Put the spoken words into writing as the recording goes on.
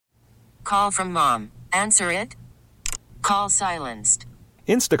Call from mom. Answer it. Call silenced.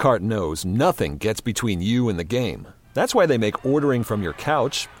 Instacart knows nothing gets between you and the game. That's why they make ordering from your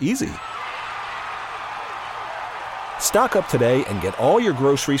couch easy. Stock up today and get all your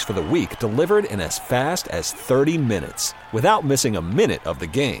groceries for the week delivered in as fast as 30 minutes without missing a minute of the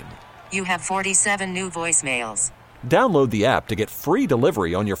game. You have 47 new voicemails. Download the app to get free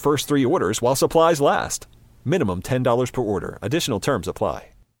delivery on your first 3 orders while supplies last. Minimum $10 per order. Additional terms apply.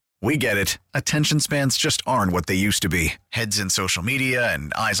 We get it. Attention spans just aren't what they used to be. Heads in social media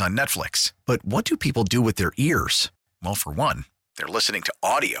and eyes on Netflix. But what do people do with their ears? Well, for one, they're listening to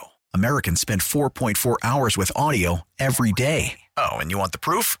audio. Americans spend 4.4 hours with audio every day. Oh, and you want the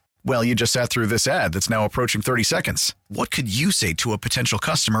proof? Well, you just sat through this ad that's now approaching 30 seconds. What could you say to a potential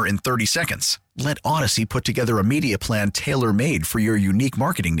customer in 30 seconds? Let Odyssey put together a media plan tailor-made for your unique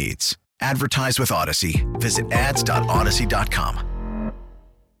marketing needs. Advertise with Odyssey. Visit ads.odyssey.com.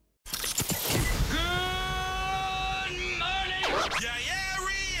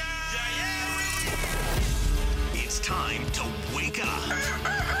 It's time to wake up.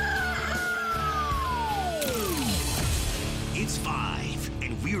 It's 5,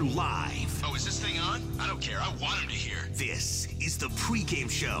 and we're live. Oh, is this thing on? I don't care. I want him to hear. This is the Pregame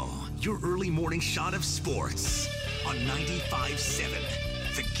Show, your early morning shot of sports on 95.7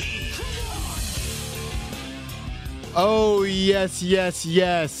 The Game. Oh, yes, yes,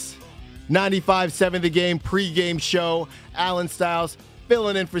 yes. 95.7 The Game Pregame Show. Alan Stiles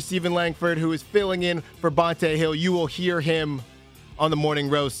filling in for Stephen Langford, who is filling in for Bonte Hill. You will hear him on the morning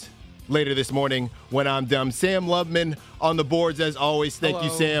roast later this morning when I'm done. Sam Loveman on the boards as always. Thank you,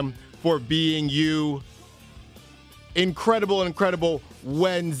 Sam, for being you. Incredible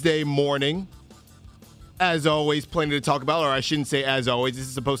Wednesday morning. As always, plenty to talk about, or I shouldn't say as always. This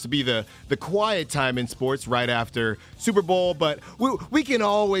is supposed to be the quiet time in sports right after Super Bowl, but we can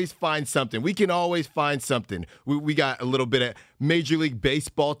always find something. We got a little bit of Major League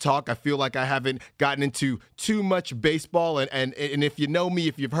Baseball talk. I feel like I haven't gotten into too much baseball, and if you know me,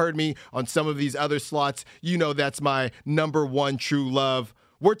 if you've heard me on some of these other slots, you know that's my number one true love.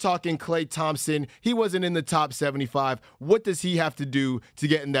 We're talking KlayThompson. He wasn't in the top 75. What does he have to do to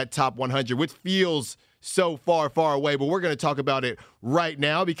get in that top 100, which feels so far away? But we're going to talk about it right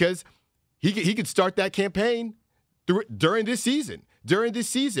now because he could start that campaign during this season.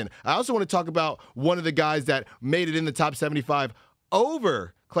 I also want to talk about one of the guys that made it in the top 75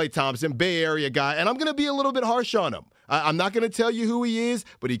 over KlayThompson, Bay Area guy, and I'm going to be a little bit harsh on him. I'm not going to tell you who he is,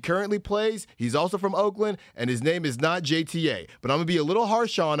 but he currently plays. He's also from Oakland, and his name is not JTA. But I'm going to be a little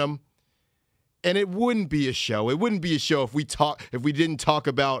harsh on him, and it wouldn't be a show. It wouldn't be a show if we didn't talk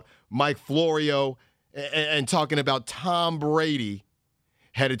about Mike Florio and talking about Tom Brady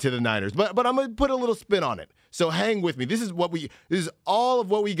headed to the Niners. But I'm going to put a little spin on it. So hang with me. This is all of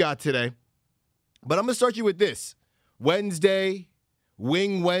what we got today. But I'm going to start you with this. Wednesday,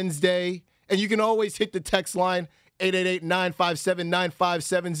 Wing Wednesday, and you can always hit the text line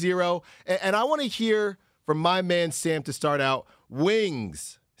 888-957-9570. And I want to hear from my man Sam to start out.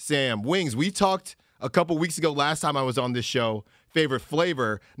 Wings, Sam, wings. We talked a couple weeks ago, last time I was on this show, favorite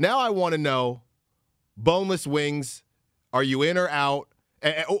flavor. Now I want to know, boneless wings, are you in or out?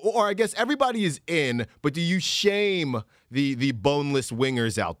 Or I guess everybody is in, but do you shame the boneless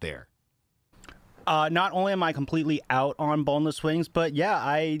wingers out there? Not only am I completely out on boneless wings, but yeah,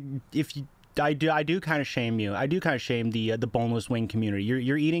 I do kind of shame you. I do kind of shame the boneless wing community.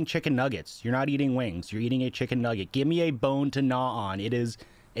 You're eating chicken nuggets. You're not eating wings. You're eating a chicken nugget. Give me a bone to gnaw on. It is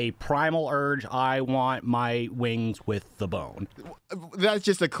a primal urge. I want my wings with the bone. That's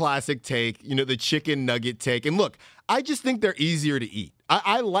just a classic take, the chicken nugget take. And look, I just think they're easier to eat.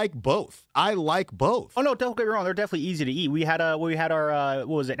 I like both. Oh no, don't get me wrong. They're definitely easy to eat. We had our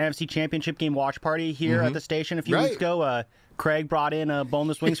NFC Championship game watch party here at the station a few weeks ago. Craig brought in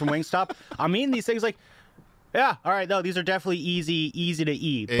boneless wings from Wingstop. I'm eating these things like, yeah, all right, no, these are definitely easy to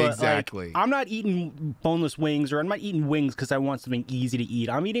eat. But exactly. I'm not eating boneless wings, or I'm not eating wings because I want something easy to eat.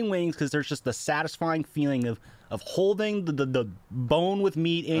 I'm eating wings because there's just the satisfying feeling of holding the bone with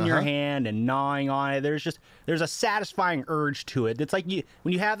meat in your hand and gnawing on it. There's a satisfying urge to it. It's like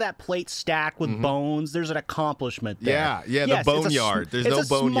when you have that plate stacked with bones, there's an accomplishment there. Yeah, yes, the boneyard. There's no boneyard.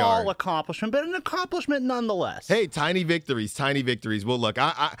 It's a small accomplishment, but an accomplishment nonetheless. Hey, tiny victories. Well, look,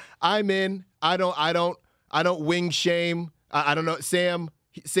 I'm in. I don't wing shame. I don't know. Sam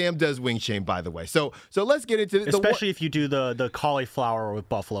does wing shame, by the way. So let's get into it. Especially if you do the cauliflower with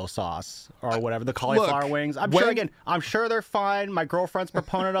buffalo sauce or whatever, the cauliflower wings. I'm sure they're fine. My girlfriend's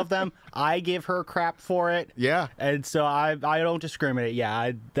proponent of them. I give her crap for it. Yeah. And so I don't discriminate.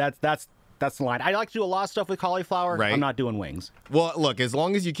 Yeah, that's That's the line. I like to do a lot of stuff with cauliflower. Right. I'm not doing wings. Well, look, as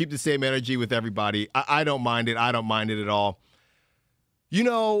long as you keep the same energy with everybody, I don't mind it. I don't mind it at all. You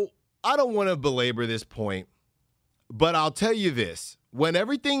know, I don't want to belabor this point, but I'll tell you this. When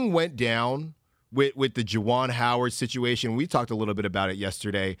everything went down with the Juwan Howard situation, we talked a little bit about it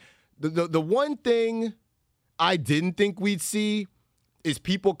yesterday. The one thing I didn't think we'd see is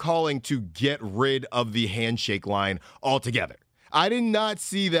people calling to get rid of the handshake line altogether. I did not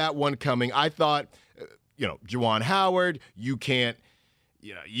see that one coming. I thought, Juwan Howard, you can't,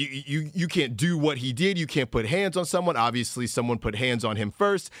 you can't do what he did. You can't put hands on someone. Obviously, someone put hands on him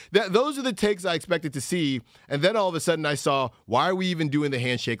first. Those are the takes I expected to see. And then all of a sudden I saw, why are we even doing the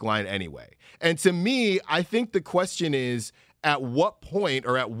handshake line anyway? And to me, I think the question is, at what point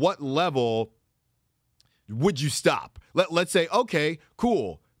or at what level would you stop? Let's say, okay,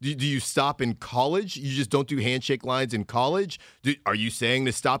 cool. Do you stop in college? You just don't do handshake lines in college? Are you saying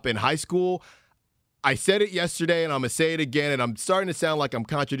to stop in high school? I said it yesterday, and I'm going to say it again, and I'm starting to sound like I'm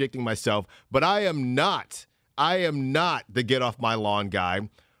contradicting myself, but I am not the get off my lawn guy.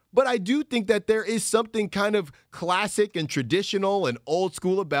 But I do think that there is something kind of classic and traditional and old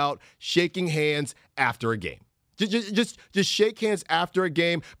school about shaking hands after a game. Just shake hands after a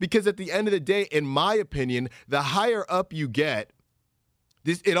game, because at the end of the day, in my opinion, the higher up you get,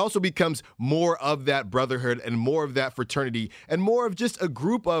 it also becomes more of that brotherhood and more of that fraternity and more of just a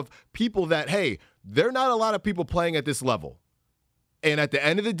group of people that, hey, there are not a lot of people playing at this level. And at the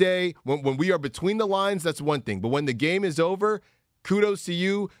end of the day, when we are between the lines, that's one thing. But when the game is over, kudos to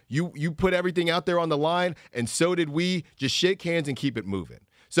you. You put everything out there on the line, and so did we. Just shake hands and keep it moving.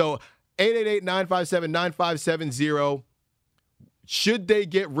 So 888-957-9570. Should they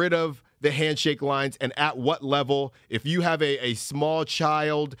get rid of the handshake lines, and at what level? If you have a small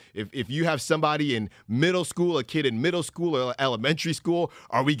child, if you have somebody in middle school, a kid in middle school or elementary school,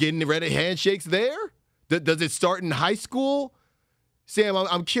 are we getting rid of handshakes there? Does it start in high school? Sam,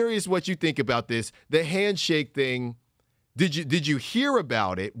 I'm curious what you think about this. The handshake thing, did you hear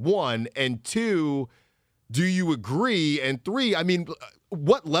about it? One, and two, do you agree? And three, I mean,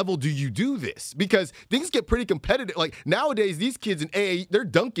 what level do you do this? Because things get pretty competitive. Like nowadays, these kids in AA, they're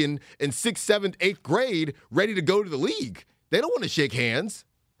dunking in 6th, 7th, 8th grade, ready to go to the league. They don't want to shake hands.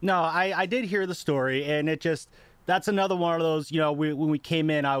 No, I did hear the story, and that's another one of those, when we came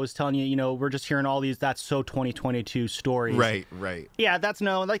in, I was telling you, we're just hearing all these that's so 2022 stories. Right. Yeah, that's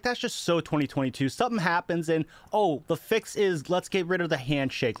just so 2022. Something happens, and, the fix is let's get rid of the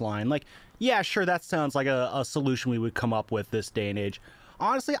handshake line. Like, yeah, sure, that sounds like a solution we would come up with this day and age.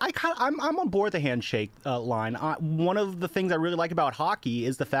 Honestly, I'm on board the handshake line. One of the things I really like about hockey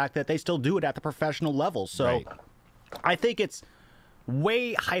is the fact that they still do it at the professional level. So right. I think it's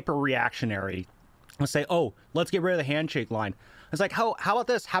way hyper reactionary to say, let's get rid of the handshake line. It's like, how about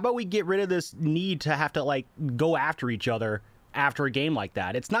this? How about we get rid of this need to have to go after each other after a game like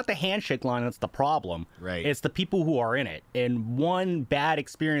that? It's not the handshake line that's the problem. Right. It's the people who are in it. And one bad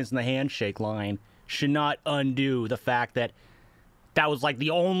experience in the handshake line should not undo the fact that was the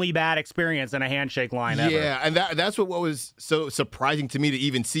only bad experience in a handshake line ever. Yeah, and that's what was so surprising to me to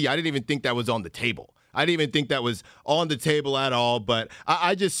even see. I didn't even think that was on the table. I didn't even think that was on the table at all. But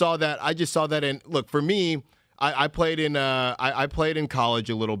I just saw that. And look, for me, I played in college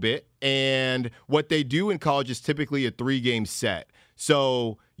a little bit, and what they do in college is typically a 3-game set.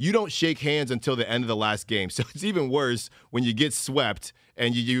 So you don't shake hands until the end of the last game. So it's even worse when you get swept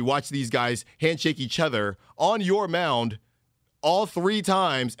and you watch these guys handshake each other on your mound all 3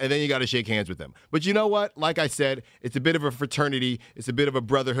 times, and then you got to shake hands with them. But you know what? Like I said, it's a bit of a fraternity. It's a bit of a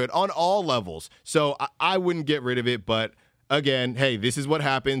brotherhood on all levels. So I wouldn't get rid of it. But again, hey, this is what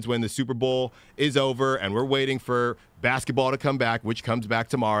happens when the Super Bowl is over and we're waiting for basketball to come back, which comes back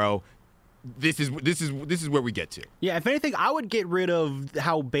tomorrow. This is where we get to. Yeah, if anything, I would get rid of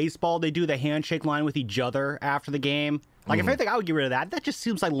how baseball, they do the handshake line with each other after the game. If anything, I would get rid of that. That just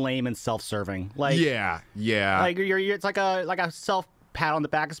seems lame and self-serving. Yeah. It's like a self pat on the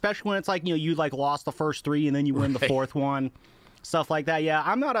back, especially when it's you lost the first 3 and then you win the 4th one, stuff like that. Yeah,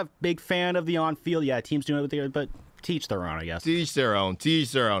 I'm not a big fan of the on-field. Yeah, teams doing it, but teach their own, I guess. Teach their own.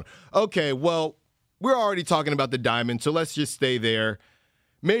 Okay, well, we're already talking about the Diamond, so let's just stay there.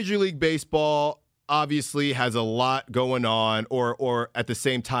 Major League Baseball obviously has a lot going on, or at the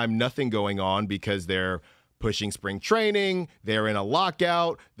same time, nothing going on because they're pushing spring training. They're in a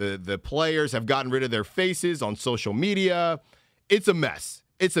lockout. The players have gotten rid of their faces on social media. It's a mess.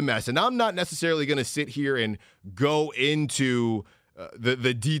 And I'm not necessarily going to sit here and go into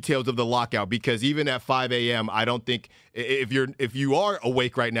the details of the lockout, because even at 5 a.m., I don't think if you are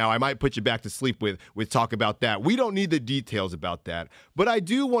awake right now, I might put you back to sleep with talk about that. We don't need the details about that. But I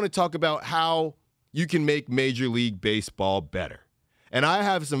do want to talk about how you can make Major League Baseball better. And I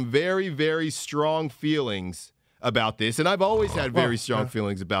have some very, very strong feelings about this, and I've always had very strong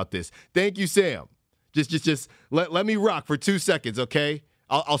feelings about this. Thank you, Sam. Just let me rock for 2 seconds, okay?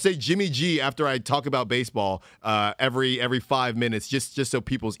 I'll say Jimmy G after I talk about baseball every 5 minutes, just so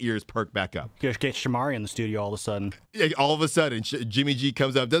people's ears perk back up. Just get Shamari in the studio all of a sudden. Yeah, all of a sudden, Jimmy G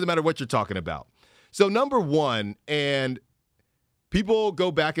comes up. Doesn't matter what you're talking about. So number one, and people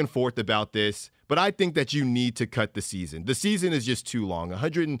go back and forth about this, but I think that you need to cut the season. The season is just too long.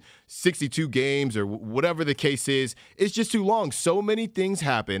 162 games or whatever the case is, it's just too long. So many things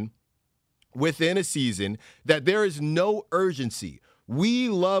happen within a season that there is no urgency. We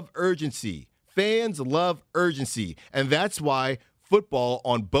love urgency. Fans love urgency. And that's why football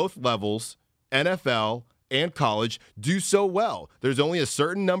on both levels, NFL and college, do so well. There's only a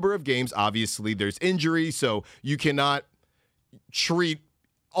certain number of games. Obviously, there's injury, so you cannot treat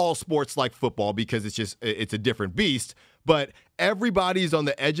all sports like football because it's a different beast. But everybody's on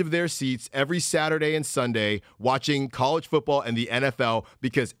the edge of their seats every Saturday and Sunday watching college football and the NFL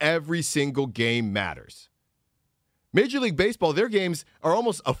because every single game matters. Major League Baseball, their games are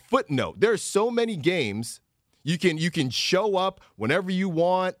almost a footnote. There are so many games. You can show up whenever you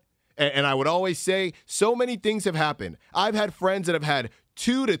want. And I would always say so many things have happened. I've had friends that have had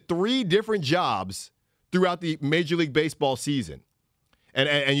 2 to 3 different jobs throughout the Major League Baseball season.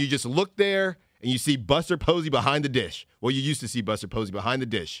 And you just look there and you see Buster Posey behind the dish. Well, you used to see Buster Posey behind the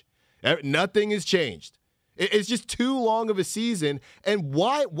dish. Nothing has changed. It's just too long of a season. And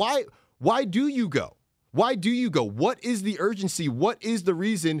why do you go? Why do you go? What is the urgency? What is the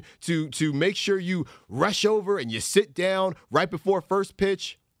reason to make sure you rush over and you sit down right before first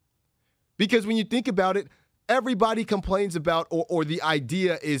pitch? Because when you think about it, everybody complains about or the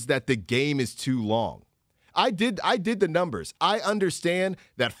idea is that the game is too long. I did the numbers. I understand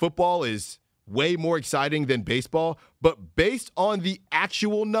that football is way more exciting than baseball, but based on the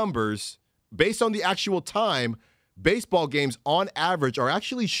actual numbers, based on the actual time, baseball games on average are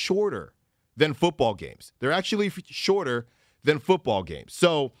actually shorter than football games. They're actually shorter than football games.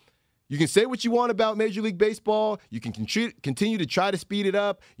 So you can say what you want about Major League Baseball. You can continue to try to speed it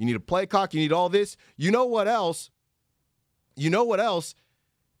up. You need a play clock. You need all this. You know what else?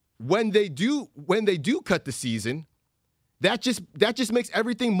 When they do cut the season, that just makes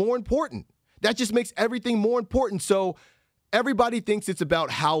everything more important. That just makes everything more important. So everybody thinks it's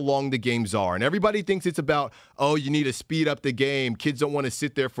about how long the games are, and everybody thinks it's about, oh, you need to speed up the game. Kids don't want to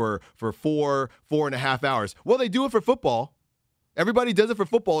sit there for 4.5 hours. Well, they do it for football. Everybody does it for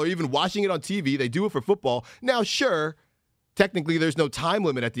football, or even watching it on TV. They do it for football. Now, sure, technically there's no time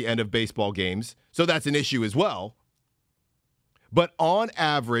limit at the end of baseball games, so that's an issue as well. But on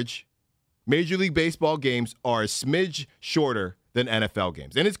average, Major League Baseball games are a smidge shorter than NFL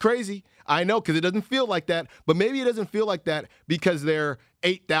games. And it's crazy. I know, because it doesn't feel like that. But maybe it doesn't feel like that because there are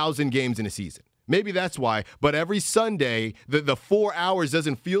 8,000 games in a season. Maybe that's why. But every Sunday, the 4 hours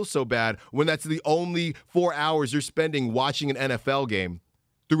doesn't feel so bad when that's the only 4 hours you're spending watching an NFL game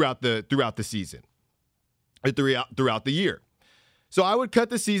throughout the season, or throughout the year. So I would cut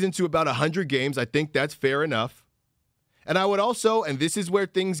the season to about 100 games. I think that's fair enough. And I would also, and this is where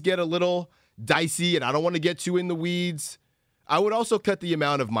things get a little dicey, and I don't want to get too in the weeds, I would also cut the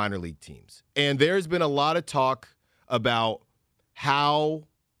amount of minor league teams. And there's been a lot of talk about how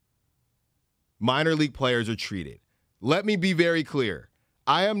minor league players are treated. Let me be very clear.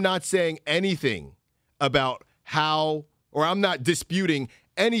 I am not saying anything about how, or I'm not disputing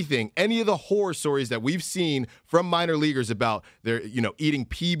anything, any of the horror stories that we've seen from minor leaguers about their, eating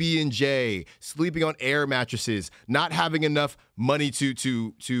PB&J, sleeping on air mattresses, not having enough money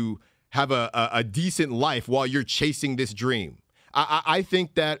to have a decent life while you're chasing this dream. I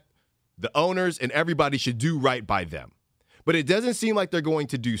think that the owners and everybody should do right by them. But it doesn't seem like they're going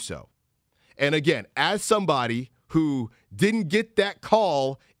to do so. And again, as somebody who didn't get that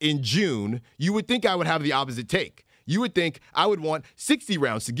call in June, you would think I would have the opposite take. You would think I would want 60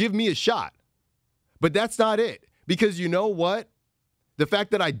 rounds to give me a shot. But that's not it. Because you know what? The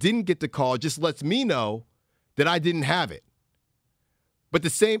fact that I didn't get the call just lets me know that I didn't have it. But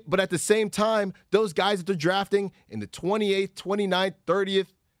at the same time, those guys that they're drafting in the 28th, 29th,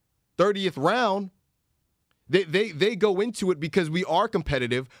 30th round, they go into it because we are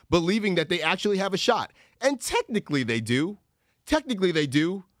competitive, believing that they actually have a shot. And technically they do.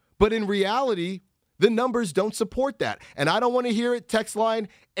 But in reality, the numbers don't support that. And I don't want to hear it. Text line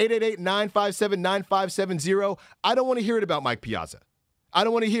 888-957-9570. I don't want to hear it about Mike Piazza. I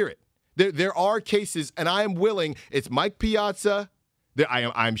don't want to hear it. There are cases, and I am willing. It's Mike Piazza.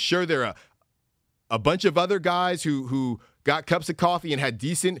 I'm sure there are a bunch of other guys who got cups of coffee and had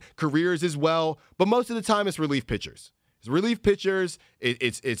decent careers as well. But most of the time, it's relief pitchers. It's relief pitchers.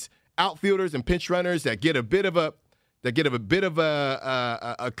 It's outfielders and pinch runners that get a bit of a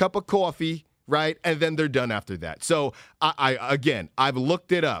cup of coffee, right? And then they're done after that. So I've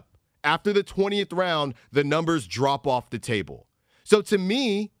looked it up. After the 20th round, the numbers drop off the table. So to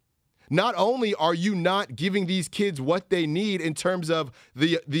me, not only are you not giving these kids what they need in terms of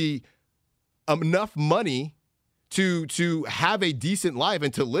the enough money to have a decent life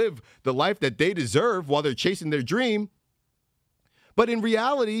and to live the life that they deserve while they're chasing their dream, but in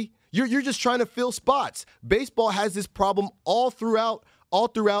reality, you're just trying to fill spots. Baseball has this problem all throughout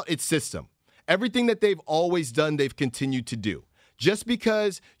its system. Everything that they've always done, they've continued to do. Just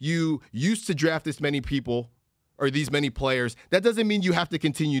because you used to draft this many people or these many players, that doesn't mean you have to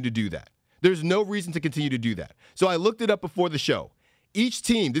continue to do that. There's no reason to continue to do that. So I looked it up before the show. Each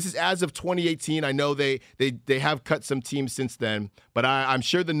team, this is as of 2018. I know they have cut some teams since then, but I'm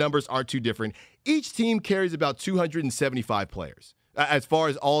sure the numbers aren't too different. Each team carries about 275 players as far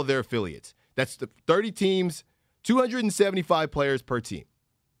as all of their affiliates. That's the 30 teams, 275 players per team.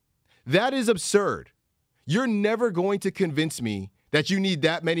 That is absurd. You're never going to convince me that you need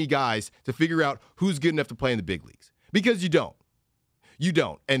that many guys to figure out who's good enough to play in the big leagues, because you don't. You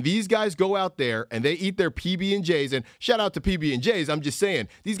don't. And these guys go out there and they eat their PB&Js, and shout out to PB&Js. I'm just saying,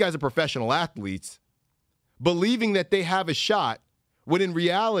 these guys are professional athletes believing that they have a shot when in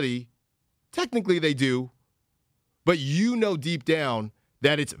reality, technically they do, but you know deep down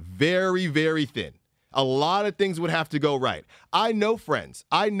that it's very, very thin. A lot of things would have to go right. I know friends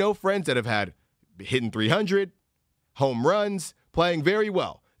that have had hitting 300, home runs, playing very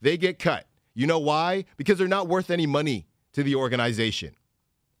well. They get cut. You know why? Because they're not worth any money to the organization.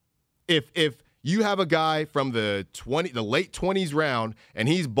 If you have a guy from the late 20s round and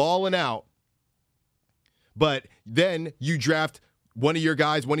he's balling out, but then you draft one of your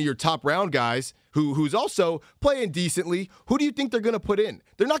guys, one of your top round guys who's also playing decently, who do you think they're going to put in?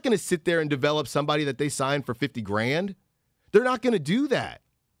 They're not going to sit there and develop somebody that they signed for $50,000. They're not going to do that.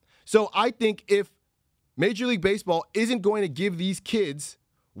 So I think if Major League Baseball isn't going to give these kids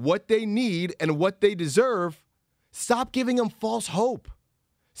what they need and what they deserve, stop giving them false hope.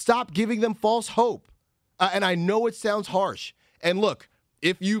 Stop giving them false hope. And I know it sounds harsh. And look,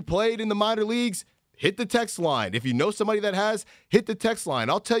 if you played in the minor leagues, hit the text line. If you know somebody that has, hit the text line.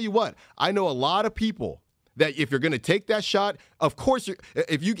 I'll tell you what, I know a lot of people that if you're going to take that shot, of course,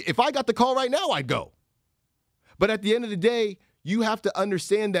 if I got the call right now, I'd go. But at the end of the day, you have to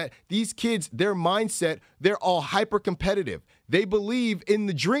understand that these kids, their mindset, they're all hyper competitive. They believe in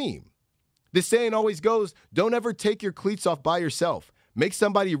the dream. The saying always goes, don't ever take your cleats off by yourself. Make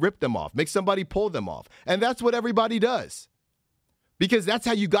somebody rip them off. Make somebody pull them off. And that's what everybody does. Because that's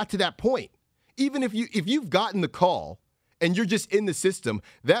how you got to that point. Even if you've gotten the call and you're just in the system,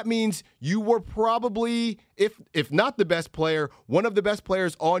 that means you were probably, if not the best player, one of the best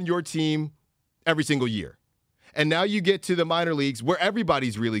players on your team every single year. And now you get to the minor leagues where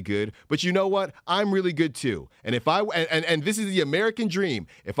everybody's really good, but you know what? I'm really good too. And if and this is the American dream.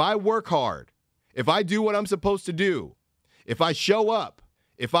 If I work hard, if I do what I'm supposed to do, if I show up,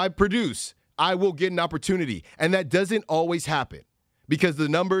 if I produce, I will get an opportunity. And that doesn't always happen because the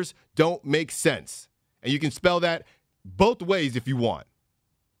numbers don't make sense. And you can spell that both ways if you want.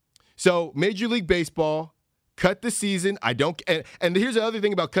 So Major League Baseball, cut the season. And here's the other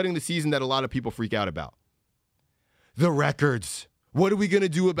thing about cutting the season that a lot of people freak out about. The records. What are we going to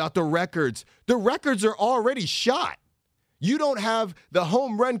do about the records? The records are already shot. You don't have the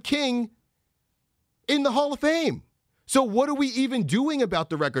home run king in the Hall of Fame. So what are we even doing about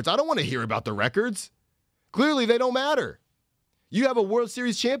the records? I don't want to hear about the records. Clearly, they don't matter. You have a World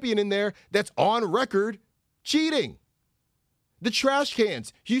Series champion in there that's on record cheating. The trash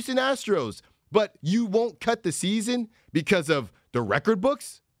cans, Houston Astros. But you won't cut the season because of the record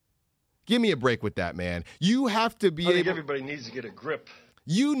books? Give me a break with that, man. You have to be I think everybody needs to get a grip.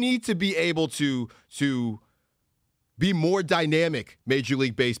 You need to be able to be more dynamic, Major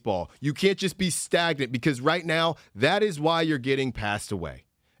League Baseball. You can't just be stagnant because right now, that is why you're getting passed away.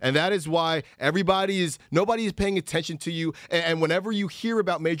 And that is why nobody is paying attention to you. And whenever you hear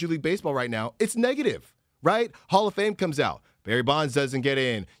about Major League Baseball right now, it's negative, right? Hall of Fame comes out. Barry Bonds doesn't get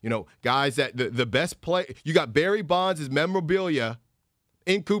in. You know, guys that the best play. You got Barry Bonds' memorabilia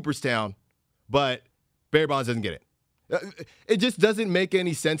in Cooperstown, but Barry Bonds doesn't get it. It just doesn't make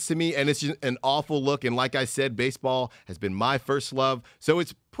any sense to me, and it's just an awful look. And like I said, baseball has been my first love, so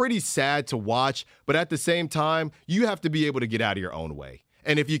it's pretty sad to watch. But at the same time, you have to be able to get out of your own way.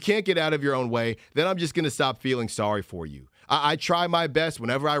 And if you can't get out of your own way, then I'm just going to stop feeling sorry for you. I try my best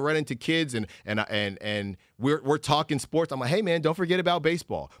whenever I run into kids and we're talking sports. I'm like, hey, man, don't forget about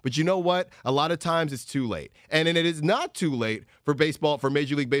baseball. But you know what? A lot of times it's too late. And it is not too late for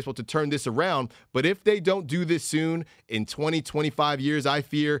Major League Baseball to turn this around. But if they don't do this soon, in 20, 25 years, I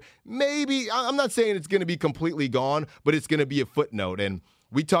fear maybe, I'm not saying it's going to be completely gone, but it's going to be a footnote. And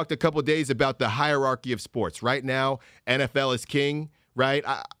we talked a couple of days about the hierarchy of sports. Right now, NFL is king, right?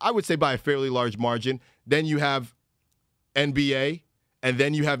 I would say by a fairly large margin. Then you have NBA, and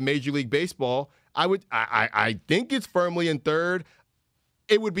then you have Major League Baseball. I think it's firmly in third.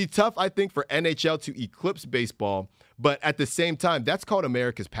 It would be tough, I think, for NHL to eclipse baseball, but at the same time, that's called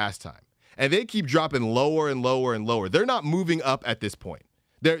America's pastime. And they keep dropping lower and lower and lower. They're not moving up at this point.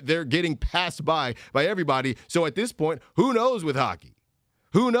 They're getting passed by everybody. So at this point, who knows with hockey?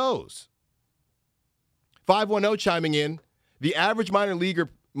 Who knows? 510 chiming in. The average minor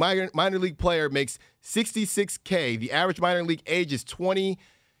league player makes $66K. The average minor league age is 20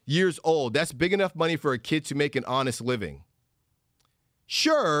 years old. That's big enough money for a kid to make an honest living.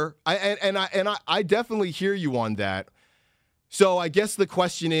 Sure, I definitely hear you on that. So I guess the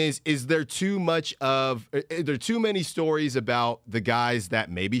question is there too many stories about the guys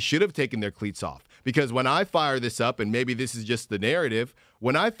that maybe should have taken their cleats off? Because when I fire this up, and maybe this is just the narrative,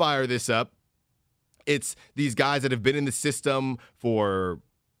 when I fire this up, it's these guys that have been in the system for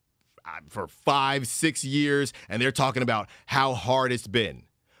 5-6 years, and they're talking about how hard it's been.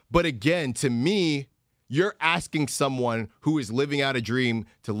 But again, to me, you're asking someone who is living out a dream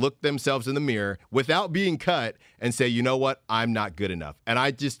to look themselves in the mirror without being cut and say, you know what, I'm not good enough. And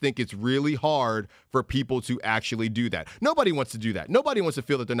I just think it's really hard for people to actually do that. Nobody wants to do that. Nobody wants to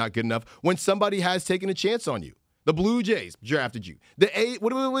feel that they're not good enough when somebody has taken a chance on you. The Blue Jays drafted you.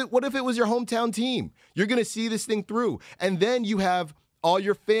 What if it was your hometown team? You're going to see this thing through. And then you have all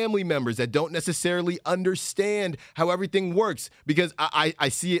your family members that don't necessarily understand how everything works, because I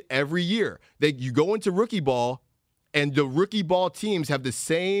see it every year. You go into rookie ball, and the rookie ball teams have the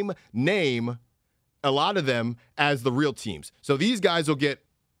same name, a lot of them, as the real teams. So these guys will get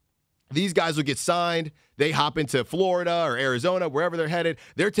signed. They hop into Florida or Arizona, wherever they're headed.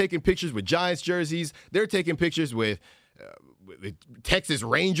 They're taking pictures with Giants jerseys. They're taking pictures with Texas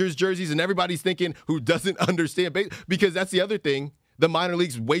Rangers jerseys, and everybody's thinking, who doesn't understand, because that's the other thing. The minor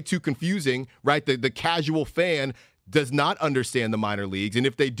leagues way too confusing, right? The casual fan does not understand the minor leagues, and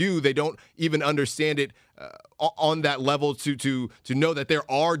if they do, they don't even understand it on that level to know that there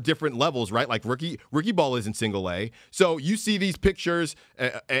are different levels, right? Like rookie ball isn't single A. So you see these pictures,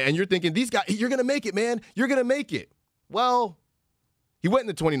 and you're thinking, these guys, you're gonna make it, man. You're gonna make it. Well, he went in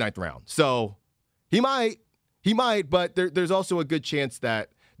the 29th round, so he might, but there's also a good chance that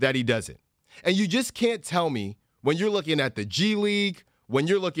he doesn't. And you just can't tell me, when you're looking at the G League, when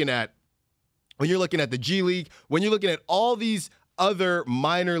you're looking at all these other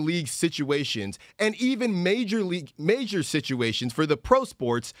minor league situations, and even major situations for the pro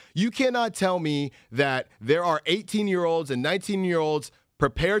sports, you cannot tell me that there are 18-year-olds and 19-year-olds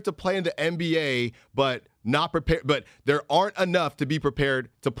prepared to play in the NBA, but not prepared. But there aren't enough to be prepared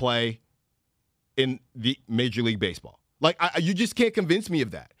to play in the Major League Baseball. Like you just can't convince me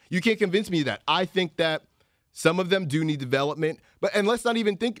of that. You can't convince me of that. I think that some of them do need development, and let's not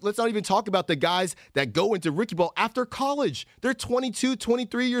even talk about the guys that go into rookie ball after college. They're 22,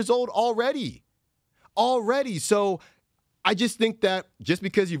 23 years old already. So I just think that just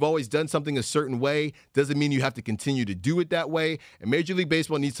because you've always done something a certain way doesn't mean you have to continue to do it that way. And Major League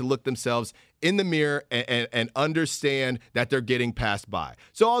Baseball needs to look themselves in the mirror and understand that they're getting passed by.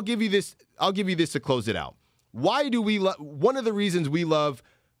 So I'll give you this to close it out. Why do we one of the reasons we love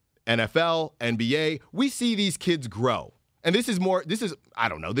NFL, NBA, we see these kids grow. And this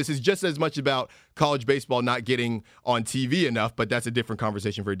is just as much about college baseball not getting on TV enough, but that's a different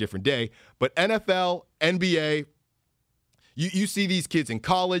conversation for a different day. But NFL, NBA, you see these kids in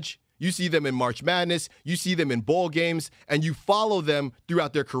college, you see them in March Madness, you see them in bowl games, and you follow them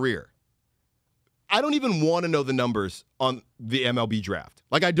throughout their career. I don't even want to know the numbers on the MLB draft.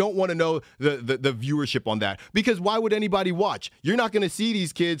 Like, I don't want to know the viewership on that, because why would anybody watch? You're not going to see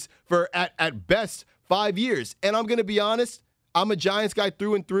these kids for, at best, 5 years. And I'm going to be honest, I'm a Giants guy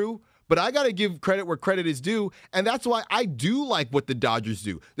through and through, but I got to give credit where credit is due, and that's why I do like what the Dodgers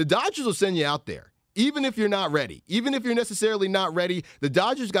do. The Dodgers will send you out there, even if you're not ready. Even if you're necessarily not ready, the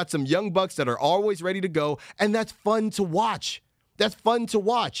Dodgers got some young bucks that are always ready to go, and that's fun to watch.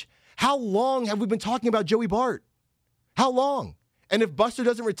 How long have we been talking about Joey Bart? How long? And if Buster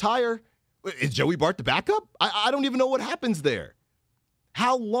doesn't retire, is Joey Bart the backup? I don't even know what happens there.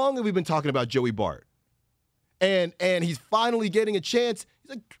 How long have we been talking about Joey Bart? And he's finally getting a chance.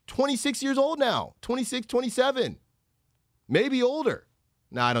 He's like 26 years old now, 26, 27, maybe older.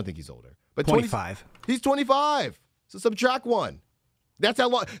 No, I don't think he's older. But 25. He's 25. So subtract 1. That's how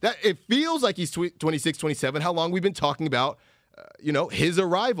long. That it feels like he's 26, 27. How long we've been talking about, his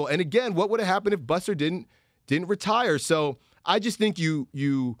arrival. And again, what would have happened if Buster didn't retire? So I just think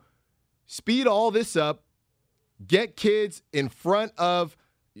you speed all this up, get kids in front of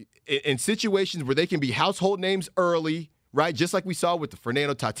in situations where they can be household names early, right? Just like we saw with the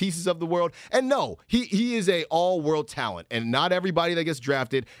Fernando Tatises of the world. And no, he is a all-world talent. And not everybody that gets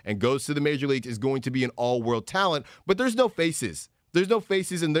drafted and goes to the major leagues is going to be an all-world talent. But there's no faces. There's no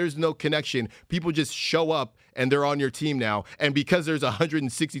faces and there's no connection. People just show up and they're on your team now. And because there's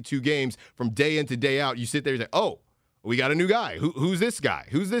 162 games from day in to day out, you sit there and say, oh, we got a new guy. Who's this guy?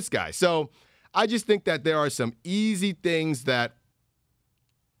 Who's this guy? So I just think that there are some easy things that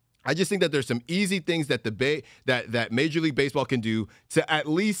that Major League Baseball can do to at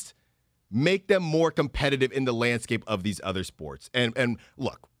least make them more competitive in the landscape of these other sports. And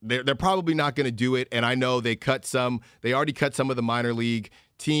look, they're probably not going to do it. And I know they already cut some of the minor league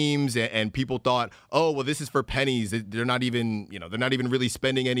teams, and people thought, oh, well, this is for pennies. They're not even really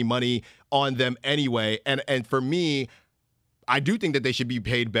spending any money on them anyway. And for me, I do think that they should be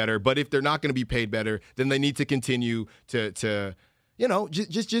paid better. But if they're not going to be paid better, then they need to continue to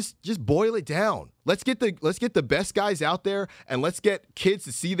just boil it down. Let's get the best guys out there, and let's get kids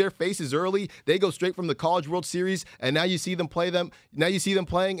to see their faces early. They go straight from the College World Series, and now you see them playing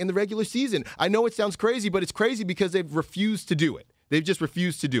in the regular season. I know it sounds crazy, but it's crazy because they've refused to do it. They've just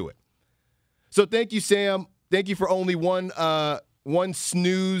refused to do it. So thank you, Sam. Thank you for only one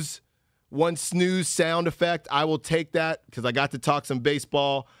snooze sound effect. I will take that because I got to talk some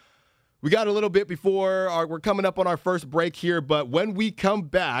baseball. We got a little bit before we're coming up on our first break here, but when we come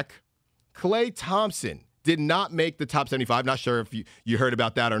back, KlayThompson did not make the top 75. Not sure if you heard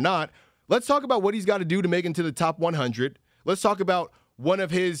about that or not. Let's talk about what he's got to do to make it into the top 100. Let's talk about one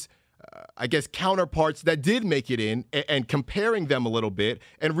of his, counterparts that did make it in and comparing them a little bit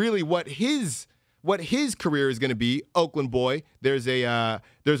and really what his career is going to be. Oakland boy, there's a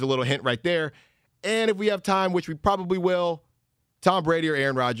little hint right there. And if we have time, which we probably will, Tom Brady or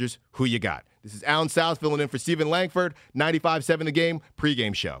Aaron Rodgers, who you got? This is Alan Stiles filling in for Stephen Langford, 95.7 The Game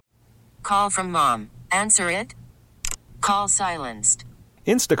pregame show. Call from mom. Answer it. Call silenced.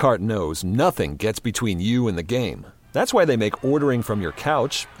 Instacart knows nothing gets between you and the game. That's why they make ordering from your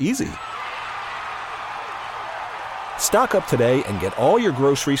couch easy. Stock up today and get all your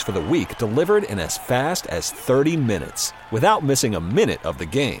groceries for the week delivered in as fast as 30 minutes without missing a minute of the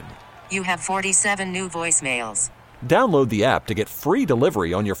game. You have 47 new voicemails. Download the app to get free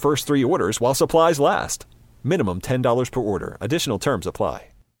delivery on your first 3 orders while supplies last. Minimum $10 per order. Additional terms apply.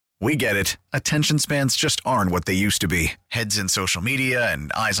 We get it. Attention spans just aren't what they used to be. Heads in social media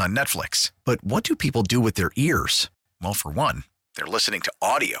and eyes on Netflix. But what do people do with their ears? Well, for one, they're listening to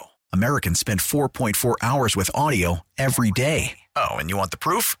audio. Americans spend 4.4 hours with audio every day. Oh, and you want the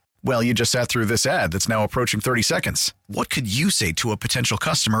proof? Well, you just sat through this ad that's now approaching 30 seconds. What could you say to a potential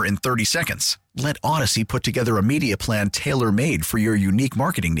customer in 30 seconds? Let Odyssey put together a media plan tailor-made for your unique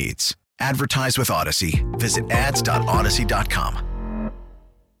marketing needs. Advertise with Odyssey. Visit ads.odyssey.com.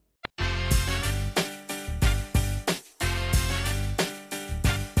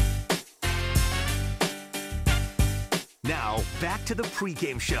 Now, back to the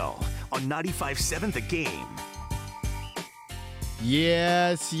pregame show on 95.7 The Game.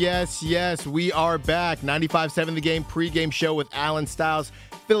 Yes. We are back. 95.7 The Game pregame show with Alan Stiles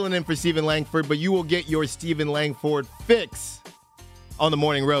filling in for Stephen Langford, but you will get your Stephen Langford fix on the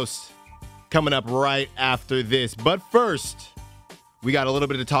Morning Roast coming up right after this. But first, we got a little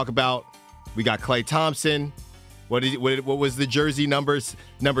bit to talk about. We got KlayThompson. What was the jersey numbers?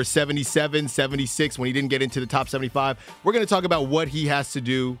 Number 77, 76 when he didn't get into the top 75. We're going to talk about what he has to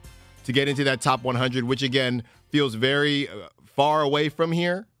do to get into that top 100, which again feels very far away from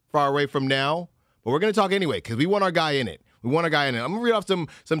here, far away from now. But we're going to talk anyway because we want our guy in it. I'm going to read off some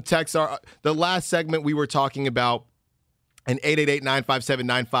texts. The last segment we were talking about, and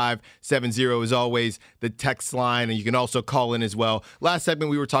 888-957-9570 is always the text line, and you can also call in as well. Last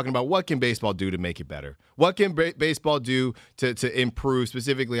segment we were talking about what can baseball do to make it better? What can baseball do to improve,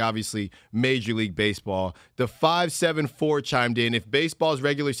 specifically, obviously, Major League Baseball? The 574 chimed in. If baseball's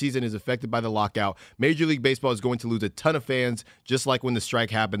regular season is affected by the lockout, Major League Baseball is going to lose a ton of fans, just like when the strike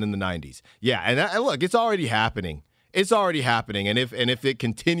happened in the 90s. Yeah, and look, it's already happening. It's already happening, and if it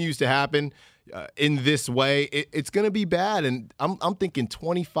continues to happen, in this way, it's going to be bad. And I'm thinking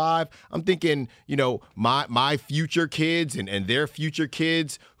 25. I'm thinking, my future kids and their future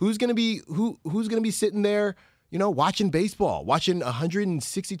kids. Who's going to be sitting there, watching baseball, watching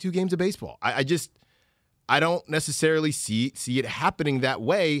 162 games of baseball? I don't necessarily see it happening that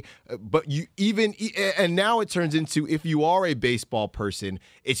way, but and now it turns into, if you are a baseball person,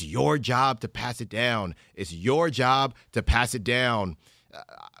 it's your job to pass it down. It's your job to pass it down.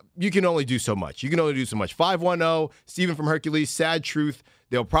 You can only do so much. 510, Steven from Hercules, sad truth.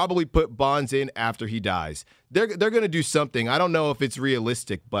 They'll probably put Bonds in after he dies. They're going to do something. I don't know if it's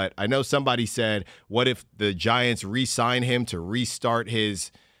realistic, but I know somebody said, what if the Giants re-sign him to restart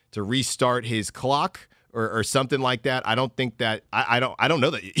his clock? Or something like that. I don't think that I don't know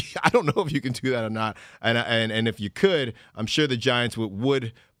that I don't know if you can do that or not. And if you could, I'm sure the Giants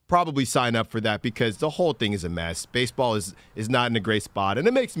would probably sign up for that, because the whole thing is a mess. Baseball is not in a great spot, and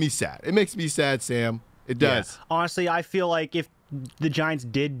it makes me sad. It makes me sad, Sam. It does. Yeah. Honestly, I feel like if the Giants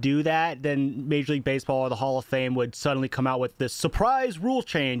did do that, then Major League Baseball or the Hall of Fame would suddenly come out with this surprise rule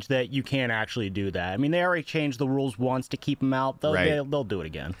change that you can't actually do that. I mean, they already changed the rules once to keep them out. They'll do it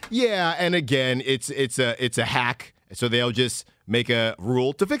again. Yeah, and again, it's a hack, so they'll just make a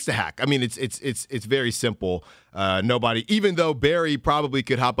rule to fix the hack. I mean, it's very simple. Nobody, even though Barry probably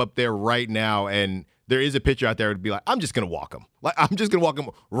could hop up there right now, and there is a pitcher out there would be like, I'm just gonna walk him. I'm just gonna walk him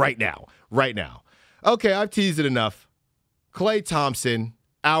right now. Okay, I've teased it enough. KlayThompson,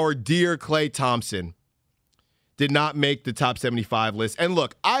 our dear KlayThompson, did not make the top 75 list. And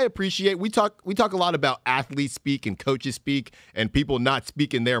look, I appreciate, we talk a lot about athletes speak and coaches speak and people not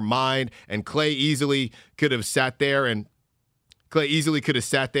speaking their mind. And Klay easily could have sat there and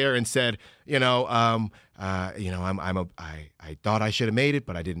said, I thought I should have made it,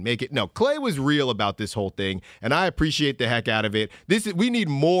 but I didn't make it. No, Klay was real about this whole thing, and I appreciate the heck out of it. We need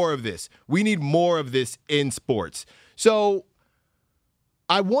more of this. We need more of this in sports. So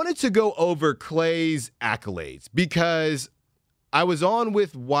I wanted to go over Klay's accolades because I was on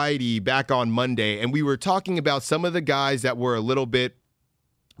with Whitey back on Monday, and we were talking about some of the guys that were a little bit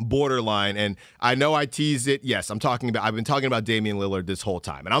borderline, and I know I teased it. Yes, I've been talking about Damian Lillard this whole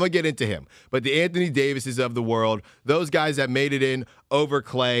time, and I'm going to get into him. But the Anthony Davises of the world, those guys that made it in over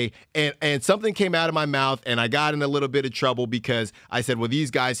Klay, and something came out of my mouth, and I got in a little bit of trouble because I said, well,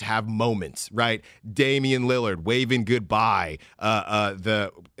 these guys have moments, right? Damian Lillard waving goodbye,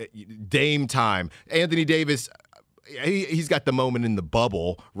 the Dame time. Anthony Davis, he's got the moment in the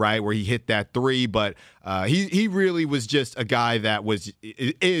bubble, right, where he hit that three, but he really was just a guy that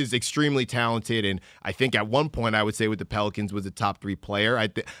is extremely talented, and I think at one point I would say with the Pelicans was a top 3 player.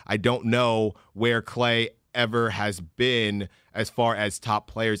 I don't know where Klay ever has been as far as top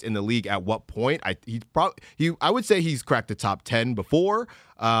players in the league at what point. I would say he's cracked the top 10 before.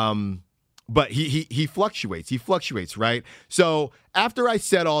 But he fluctuates. He fluctuates, right? So after I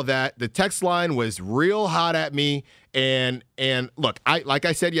said all that, the text line was real hot at me. And look, like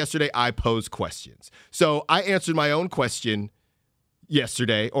I said yesterday, I pose questions. So I answered my own question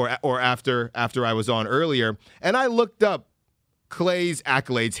yesterday or after I was on earlier, and I looked up Klay's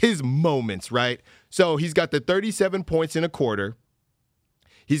accolades, his moments, right? So he's got the 37 points in a quarter.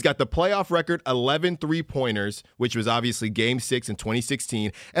 He's got the playoff record, 11 3-pointers, which was obviously Game 6 in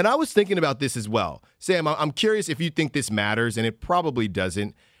 2016. And I was thinking about this as well. Sam, I'm curious if you think this matters, and it probably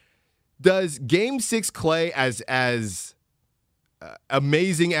doesn't. Does Game 6 Klay, as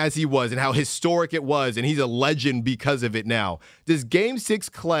amazing as he was and how historic it was, and he's a legend because of it now, does Game 6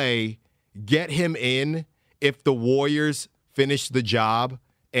 Klay get him in if the Warriors finish the job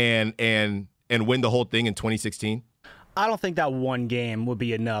and win the whole thing in 2016? I don't think that one game would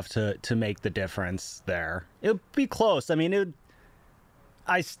be enough to make the difference there. It would be close. I mean,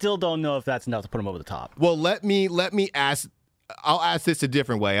 I still don't know if that's enough to put him over the top. Well, let me ask. I'll ask this a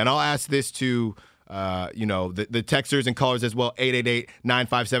different way, and I'll ask this to the texters and callers as well.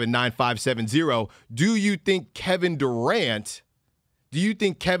 888-957-9570. Do you think Kevin Durant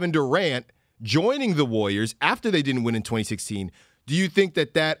joining the Warriors after they didn't win in 2016? Do you think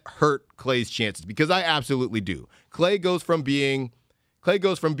that hurt Klay's chances? Because I absolutely do. Klay goes from being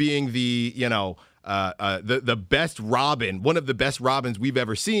the the best Robin, one of the best Robins we've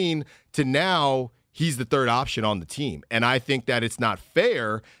ever seen, to now he's the third option on the team. And I think that it's not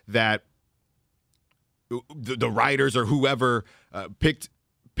fair that the writers or whoever picked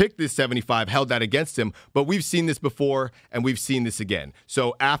this 75 held that against him. But we've seen this before, and we've seen this again.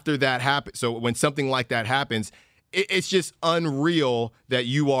 So after that happens, so when something like that happens, it's just unreal that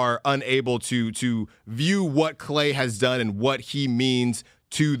you are unable to view what Klay has done and what he means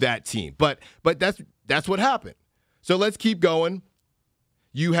to that team. But that's what happened. So let's keep going.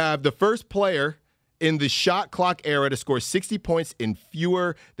 you have the first player in the shot clock era to score 60 points in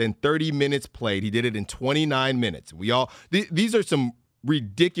fewer than 30 minutes played. He did it in 29 minutes. These are some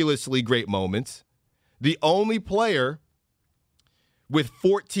ridiculously great moments. The only player with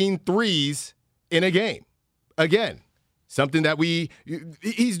 14 threes in a game. Again, something that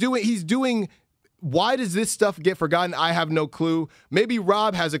he's doing. Why does this stuff get forgotten? I have no clue. Maybe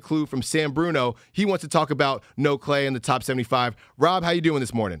Rob has a clue from San Bruno. He wants to talk about no Klay in the top 75. Rob, how you doing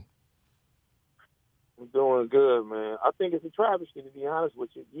this morning? I'm doing good, man. I think it's a travesty, to be honest with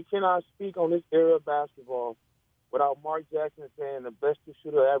you. You cannot speak on this era of basketball without Mark Jackson saying the best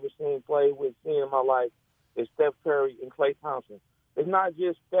shooter I've ever seen play with in my life is Steph Curry and KlayThompson. It's not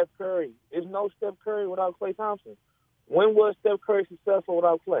just Steph Curry. There's no Steph Curry without KlayThompson. When was Steph Curry successful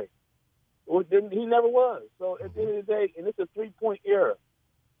without Klay? He never was. So at the end of the day, and it's a three-point era,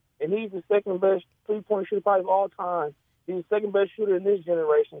 and he's the second best three-point shooter probably of all time. He's the second best shooter in this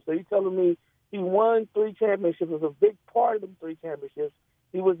generation. So you're telling me he won 3 championships, was a big part of them 3 championships.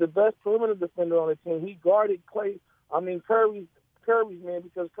 He was the best perimeter defender on the team. He guarded Curry's man,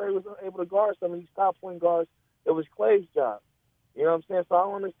 because Curry was unable to guard some of these top point guards. It was Klay's job. You know what I'm saying? So I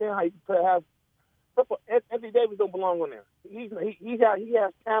don't understand how you could have Anthony Davis don't belong on there. He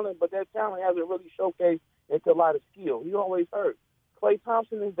has talent, but that talent hasn't really showcased into a lot of skill. He's always hurt.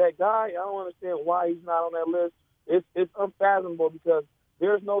 KlayThompson is that guy. I don't understand why he's not on that list. It's unfathomable, because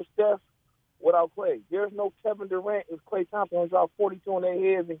there's no Steph without Klay. There's no Kevin Durant if KlayThompson will drop 42 on their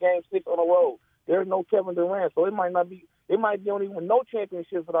heads in Game 6 on the road. There's no Kevin Durant, so it might be only no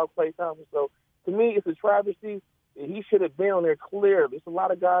championships without KlayThompson. So to me, it's a travesty. He should have been on there clearly. There's a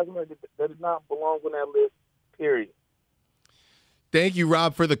lot of guys on there that did not belong on that list, period. Thank you,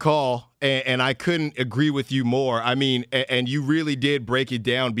 Rob, for the call, and I couldn't agree with you more. I mean, and you really did break it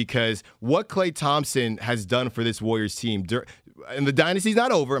down, because what KlayThompson has done for this Warriors team, and the dynasty's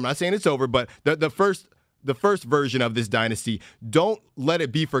not over. I'm not saying it's over, but the first version of this dynasty, don't let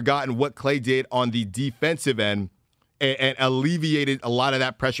it be forgotten what Klay did on the defensive end and alleviated a lot of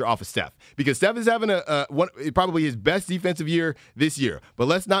that pressure off of Steph. Because Steph is having probably his best defensive year this year. But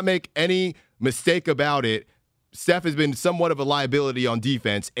let's not make any mistake about it. Steph has been somewhat of a liability on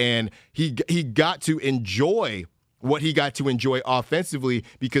defense, and he got to enjoy what he got to enjoy offensively,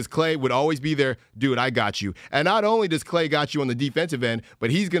 because Klay would always be there. Dude, I got you. And not only does Klay got you on the defensive end, but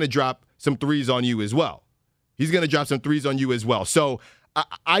he's going to drop some threes on you as well. So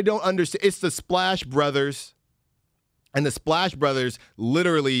I don't understand. It's the Splash Brothers. And the Splash Brothers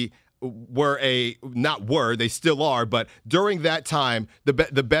literally they still are, but during that time, the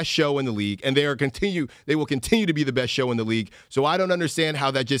best show in the league, and they will continue to be the best show in the league. So I don't understand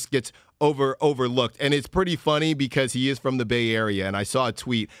how that just gets overlooked. And it's pretty funny, because he is from the Bay Area, and I saw a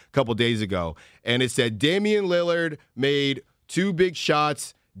tweet a couple days ago, and it said Damian Lillard made 2 big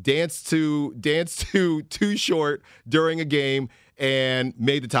shots, danced to too short during a game, and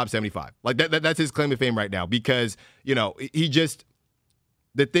made the top 75. Like that's his claim to fame right now, because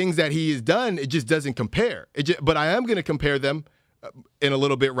the things that he has done, it just doesn't compare. But I am going to compare them in a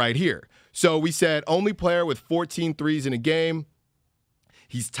little bit right here. So we said only player with 14 threes in a game.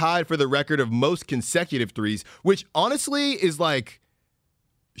 He's tied for the record of most consecutive threes, which honestly is like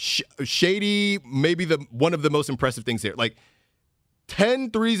shady, maybe one of the most impressive things here. Like 10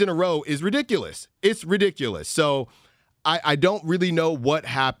 threes in a row is ridiculous. It's ridiculous. So I don't really know what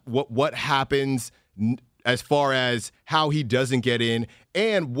happens as far as how he doesn't get in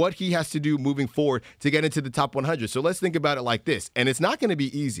and what he has to do moving forward to get into the top 100. So let's think about it like this. And it's not going to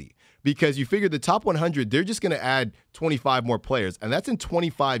be easy, because you figure the top 100, they're just going to add 25 more players, and that's in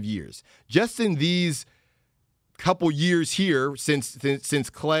 25 years. Just in these couple years here since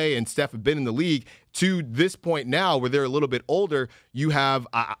Klay and Steph have been in the league to this point now where they're a little bit older, you have,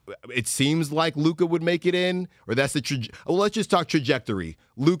 it seems like Luka would make it in, or that's let's just talk trajectory.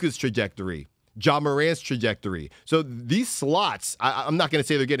 Luka's trajectory. Ja Morant's trajectory. So these slots, I'm not going to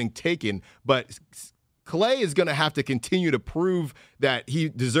say they're getting taken, but Klay is going to have to continue to prove that he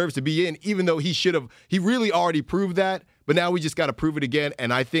deserves to be in, even though he really already proved that, but now we just got to prove it again.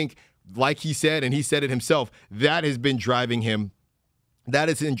 And I think, like he said, and he said it himself, that has been driving him. That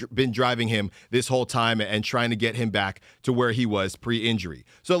has been driving him this whole time and trying to get him back to where he was pre-injury.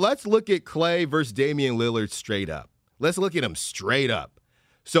 So let's look at Klay versus Damian Lillard straight up. Let's look at him straight up.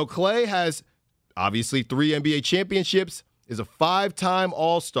 So Klay has obviously 3 NBA championships, is a 5-time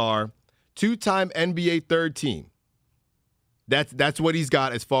All-Star, 2-time NBA third team. That's what he's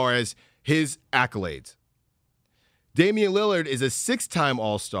got as far as his accolades. Damian Lillard is a 6-time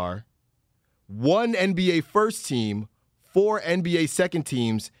All-Star, 1 NBA first team, 4 NBA second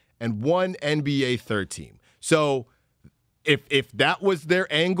teams, and 1 NBA third team. So If that was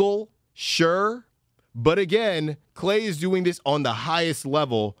their angle, sure. But again, Klay is doing this on the highest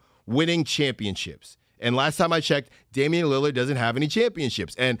level, winning championships. And last time I checked, Damian Lillard doesn't have any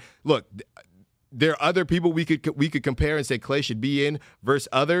championships. And look, there are other people we could compare and say Klay should be in versus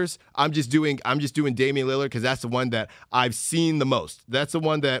others. I'm just doing Damian Lillard because that's the one that I've seen the most.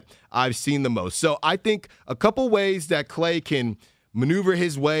 So I think a couple ways that Klay can maneuver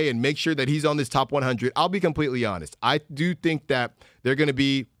his way and make sure that he's on this top 100. I'll be completely honest. I do think that they're going to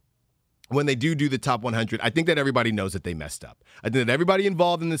be, when they do the top 100, I think that everybody knows that they messed up. I think that everybody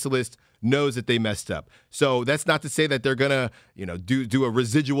involved in this list knows that they messed up. So that's not to say that they're going to, do a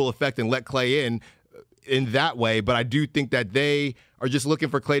residual effect and let Klay in that way. But I do think that they are just looking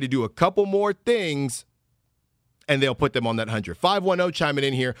for Klay to do a couple more things, and they'll put them on that 100. 510 chiming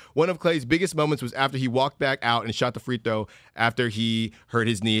in here. One of Klay's biggest moments was after he walked back out and shot the free throw after he hurt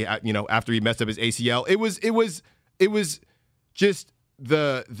his knee, after he messed up his ACL. It was just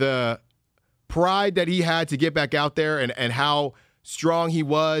the pride that he had to get back out there and how strong he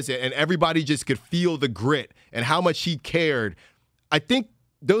was, and everybody just could feel the grit and how much he cared. I think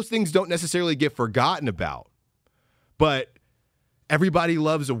those things don't necessarily get forgotten about, but everybody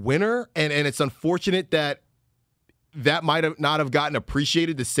loves a winner, and it's unfortunate that might have not have gotten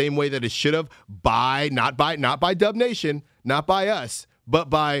appreciated the same way that it should have not by Dub Nation, not by us, but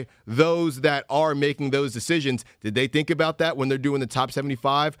by those that are making those decisions. Did they think about that when they're doing the top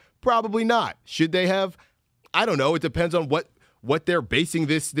 75? Probably not. Should they have? I don't know. It depends on what they're basing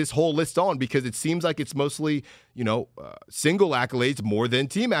this whole list on, because it seems like it's mostly single accolades more than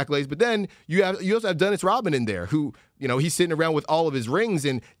team accolades. But then you also have Dennis Rodman in there, who he's sitting around with all of his rings,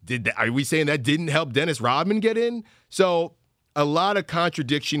 and are we saying that didn't help Dennis Rodman get in? So a lot of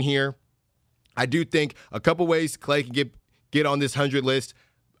contradiction here. I do think a couple ways Klay can get on this 100 list.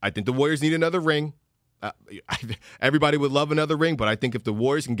 I think the Warriors need another ring. Everybody would love another ring, but I think if the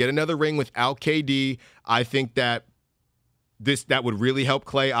Warriors can get another ring without KD, I think that would really help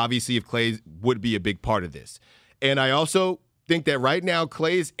Klay. Obviously, if Klay would be a big part of this. And I also think that right now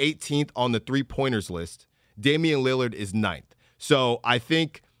Klay is 18th on the three-pointers list. Damian Lillard is 9th. So I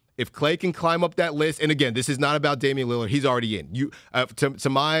think if Klay can climb up that list, and again, this is not about Damian Lillard. He's already in. To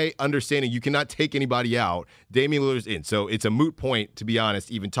my understanding, you cannot take anybody out. Damian Lillard's in. So it's a moot point, to be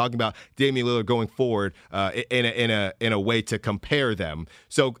honest, even talking about Damian Lillard going forward in a way to compare them.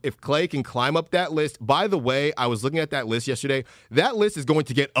 So if Klay can climb up that list, by the way, I was looking at that list yesterday. That list is going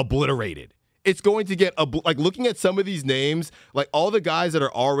to get obliterated. It's going to get, looking at some of these names, like all the guys that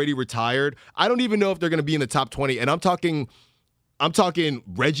are already retired, I don't even know if they're going to be in the top 20. And I'm talking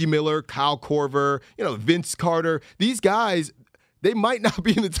Reggie Miller, Kyle Korver, Vince Carter. These guys, they might not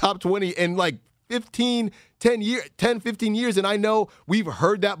be in the top 20 in 15 years. And I know we've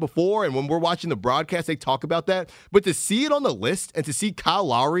heard that before. And when we're watching the broadcast, they talk about that. But to see it on the list and to see Kyle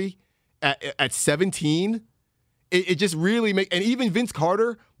Lowry at 17, it just really and even Vince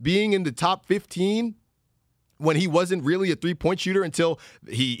Carter being in the top 15 when he wasn't really a three-point shooter until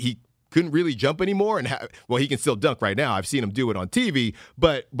he couldn't really jump anymore, and he can still dunk right now. I've seen him do it on TV,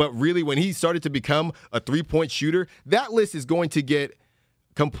 but really when he started to become a three-point shooter, that list is going to get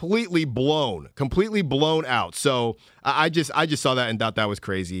completely blown out. So I just saw that and thought that was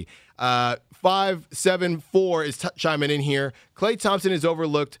crazy. 574 is chiming in here. KlayThompson is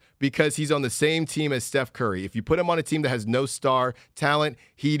overlooked because he's on the same team as Steph Curry. If you put him on a team that has no star talent,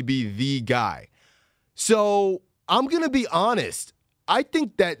 he'd be the guy. So I'm going to be honest. I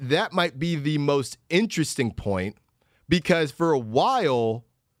think that might be the most interesting point, because for a while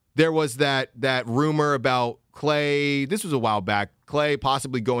there was that rumor about Klay. This was a while back. Klay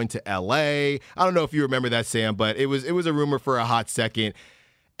possibly going to LA. I don't know if you remember that, Sam, but it was a rumor for a hot second.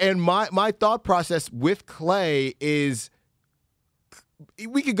 And my thought process with Klay is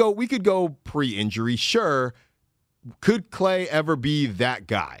we could go pre-injury, sure. Could Klay ever be that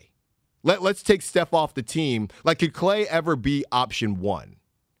guy? Let's take Steph off the team. Could Klay ever be option one?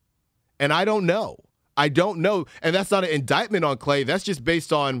 And I don't know. And that's not an indictment on Klay. That's just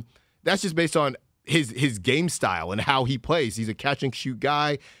based on his game style and how he plays. He's a catch and shoot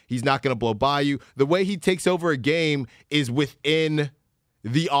guy. He's not going to blow by you. The way he takes over a game is within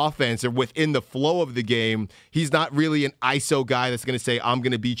the offense or within the flow of the game. He's not really an ISO guy that's going to say, I'm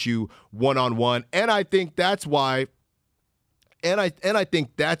going to beat you one-on-one. And I think that's why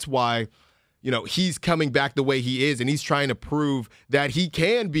he's coming back the way he is, and he's trying to prove that he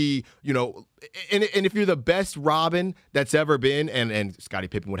can be, and if you're the best Robin that's ever been, and Scottie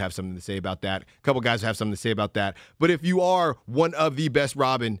Pippen would have something to say about that. A couple guys have something to say about that. But if you are one of the best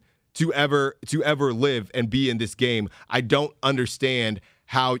Robin to ever live and be in this game, I don't understand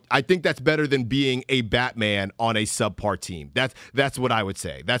how I think that's better than being a Batman on a subpar team. That's what I would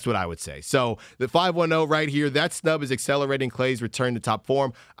say. That's what I would say. So the 510 right here, that snub is accelerating Klay's return to top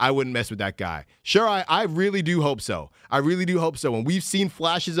form. I wouldn't mess with that guy. Sure, I really do hope so. I really do hope so. And we've seen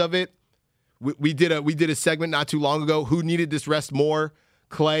flashes of it. We did a segment not too long ago. Who needed this rest more,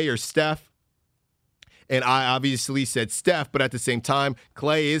 Klay or Steph? And I obviously said Steph, but at the same time,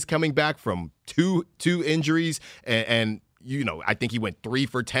 Klay is coming back from two injuries, and I think he went 3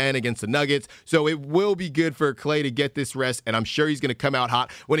 for 10 against the Nuggets. So it will be good for Klay to get this rest, and I'm sure he's going to come out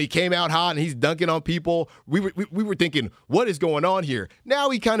hot. When he came out hot and he's dunking on people, we were thinking, what is going on here? Now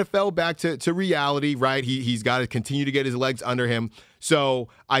he kind of fell back to reality, right? He's got to continue to get his legs under him. So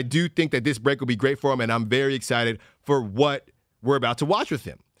I do think that this break will be great for him, and I'm very excited for what we're about to watch with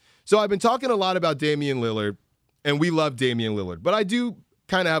him. So I've been talking a lot about Damian Lillard, and we love Damian Lillard, but I do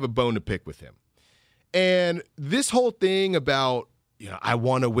kind of have a bone to pick with him. And this whole thing about, I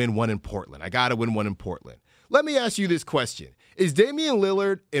want to win one in Portland. I got to win one in Portland. Let me ask you this question. Is Damian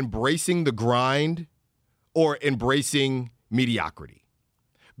Lillard embracing the grind or embracing mediocrity?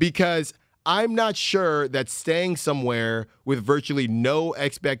 Because I'm not sure that staying somewhere with virtually no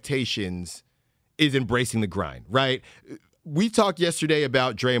expectations is embracing the grind, right? We talked yesterday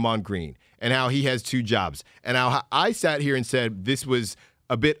about Draymond Green and how he has 2 jobs, and how I sat here and said this was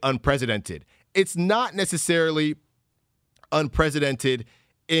a bit unprecedented. It's not necessarily unprecedented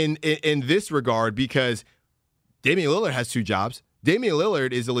in this regard, because Damian Lillard has 2 jobs. Damian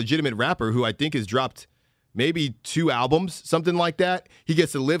Lillard is a legitimate rapper who I think has dropped maybe 2 albums, something like that. He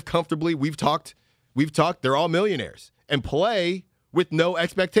gets to live comfortably. We've talked. They're all millionaires and play with no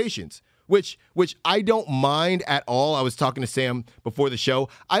expectations, which I don't mind at all. I was talking to Sam before the show.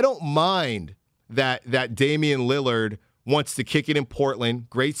 I don't mind that Damian Lillard wants to kick it in Portland,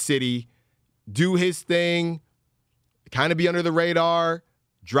 great city, do his thing, kind of be under the radar,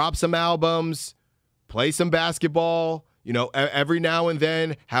 drop some albums, play some basketball, every now and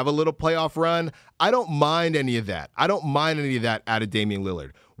then have a little playoff run. I don't mind any of that. I don't mind any of that out of Damian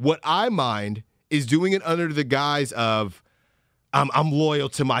Lillard. What I mind is doing it under the guise of, I'm loyal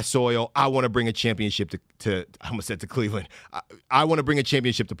to my soil. I want to bring a championship to I almost said to Cleveland. I want to bring a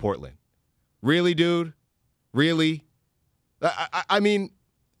championship to Portland. Really, dude? Really? I mean,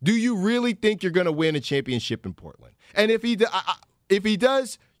 do you really think you're going to win a championship in Portland? And if he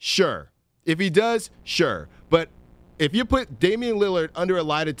does, sure. If he does, sure. But if you put Damian Lillard under a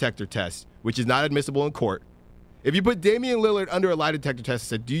lie detector test, which is not admissible in court, if you put Damian Lillard under a lie detector test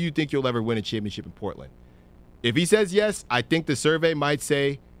and said, do you think you'll ever win a championship in Portland? If he says yes, I think the survey might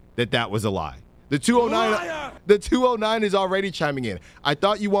say that was a lie. The 209 is already chiming in. I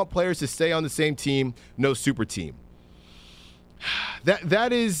thought you want players to stay on the same team, no super team.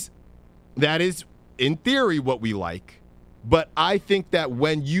 That is in theory what we like, but I think that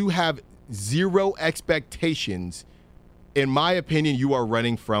when you have 0 expectations, in my opinion, you are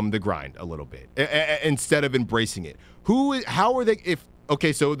running from the grind a little bit instead of embracing it. How are they?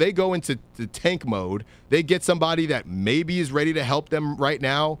 So they go into the tank mode. They get somebody that maybe is ready to help them right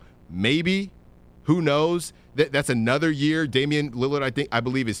now. Maybe, who knows? That's another year. Damian Lillard, I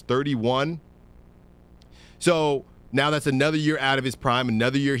believe, is 31. So now that's another year out of his prime.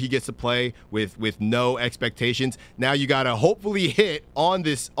 Another year he gets to play with no expectations. Now you got to hopefully hit on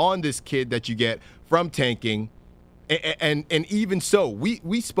this kid that you get from tanking. And even so,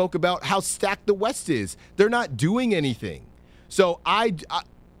 we spoke about how stacked the West is. They're not doing anything. So I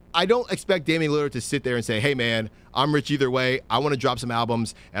don't expect Damian Lillard to sit there and say, hey, man, I'm rich either way. I want to drop some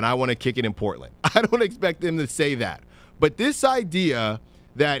albums, and I want to kick it in Portland. I don't expect him to say that. But this idea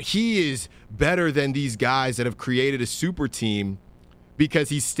that he is better than these guys that have created a super team because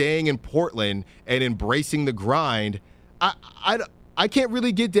he's staying in Portland and embracing the grind, I can't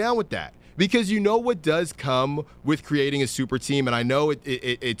really get down with that. Because what does come with creating a super team, and I know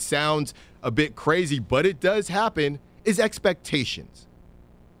it sounds a bit crazy, but it does happen, is expectations.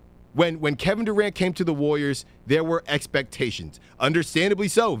 When Kevin Durant came to the Warriors, there were expectations. Understandably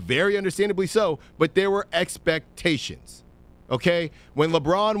so, very understandably so, but there were expectations. Okay? When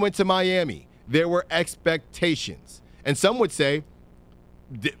LeBron went to Miami, there were expectations. And some would say,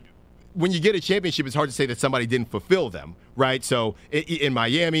 when you get a championship, it's hard to say that somebody didn't fulfill them, right? So in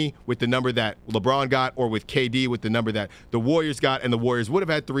Miami, with the number that LeBron got, or with KD with the number that the Warriors got, and the Warriors would have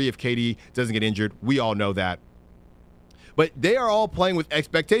had 3 if KD doesn't get injured. We all know that. But they are all playing with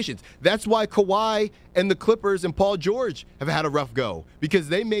expectations. That's why Kawhi and the Clippers and Paul George have had a rough go, because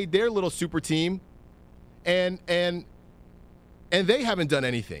they made their little super team, and they haven't done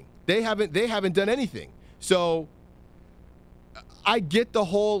anything. They haven't done anything. So I get the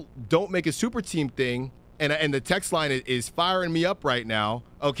whole don't make a super team thing, and the text line is firing me up right now,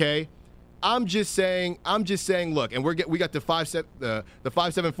 okay? I'm just saying, look, and we got the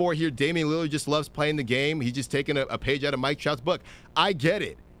 574 here. Damian Lillard just loves playing the game. He's just taking a page out of Mike Trout's book. I get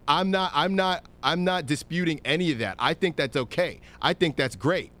it. I'm not disputing any of that. I think that's okay. I think that's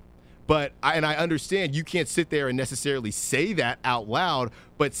great. But I understand you can't sit there and necessarily say that out loud,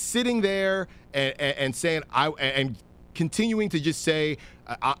 but sitting there and saying and continuing to just say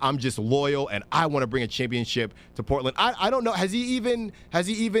I'm just loyal and I want to bring a championship to Portland. I don't know. Has he even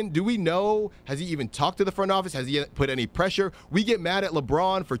do we know? Has he even talked to the front office? Has he put any pressure? We get mad at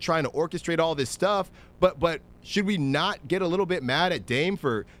LeBron for trying to orchestrate all this stuff, but should we not get a little bit mad at Dame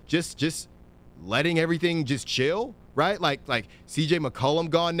for just letting everything just chill? Right? Like CJ McCollum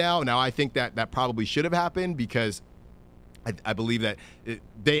gone now. Now I think that probably should have happened because I believe that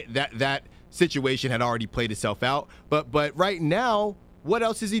that situation had already played itself out. But right now, what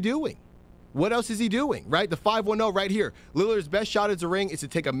else is he doing? What else is he doing? Right? The 5-1-0 right here. Lillard's best shot at the ring is to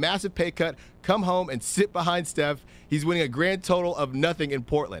take a massive pay cut, come home and sit behind Steph. He's winning a grand total of nothing in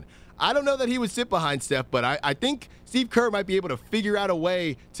Portland. I don't know that he would sit behind Steph, but I think Steve Kerr might be able to figure out a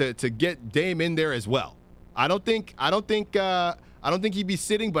way to get Dame in there as well. I don't think he'd be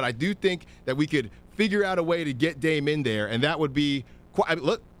sitting, but I do think that we could figure out a way to get Dame in there, and that would be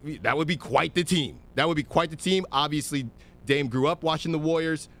that would be quite the team. That would be quite the team. Obviously, Dame grew up watching the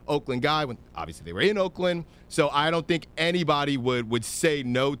Warriors, Oakland guy, when obviously they were in Oakland, so I don't think anybody would say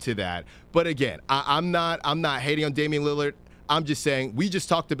no to that. But again, I'm not hating on Damian Lillard. I'm just saying we just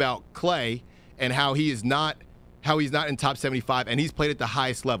talked about Klay and how he's not in top 75, and he's played at the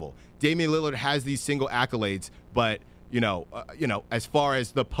highest level. Damian Lillard has these single accolades, but as far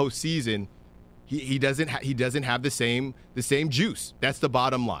as the postseason, he doesn't have the same juice. That's the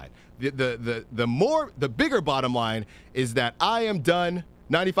bottom line. The bigger bottom line is that I am done.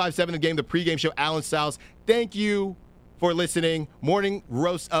 95.7 The Game, the pregame show. Alan Stiles, thank you for listening. Morning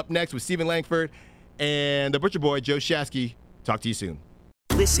roast up next with Stephen Langford and the Butcher Boy Joe Shasky. Talk to you soon.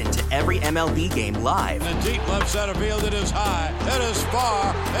 Listen to every MLB game live. In the deep left center field, it is high, it is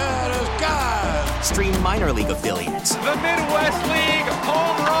far, it is gone. Stream minor league affiliates. The Midwest League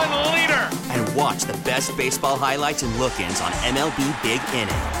home run leader. And watch the best baseball highlights and look-ins on MLB Big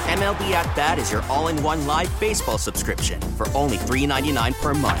Inning. MLB At Bat is your all-in-one live baseball subscription for only $3.99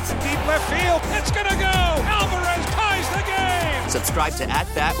 per month. Deep left field, it's gonna go. Alvarez ties the game. Subscribe to At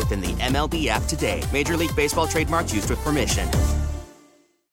Bat within the MLB app today. Major League Baseball trademarks used with permission.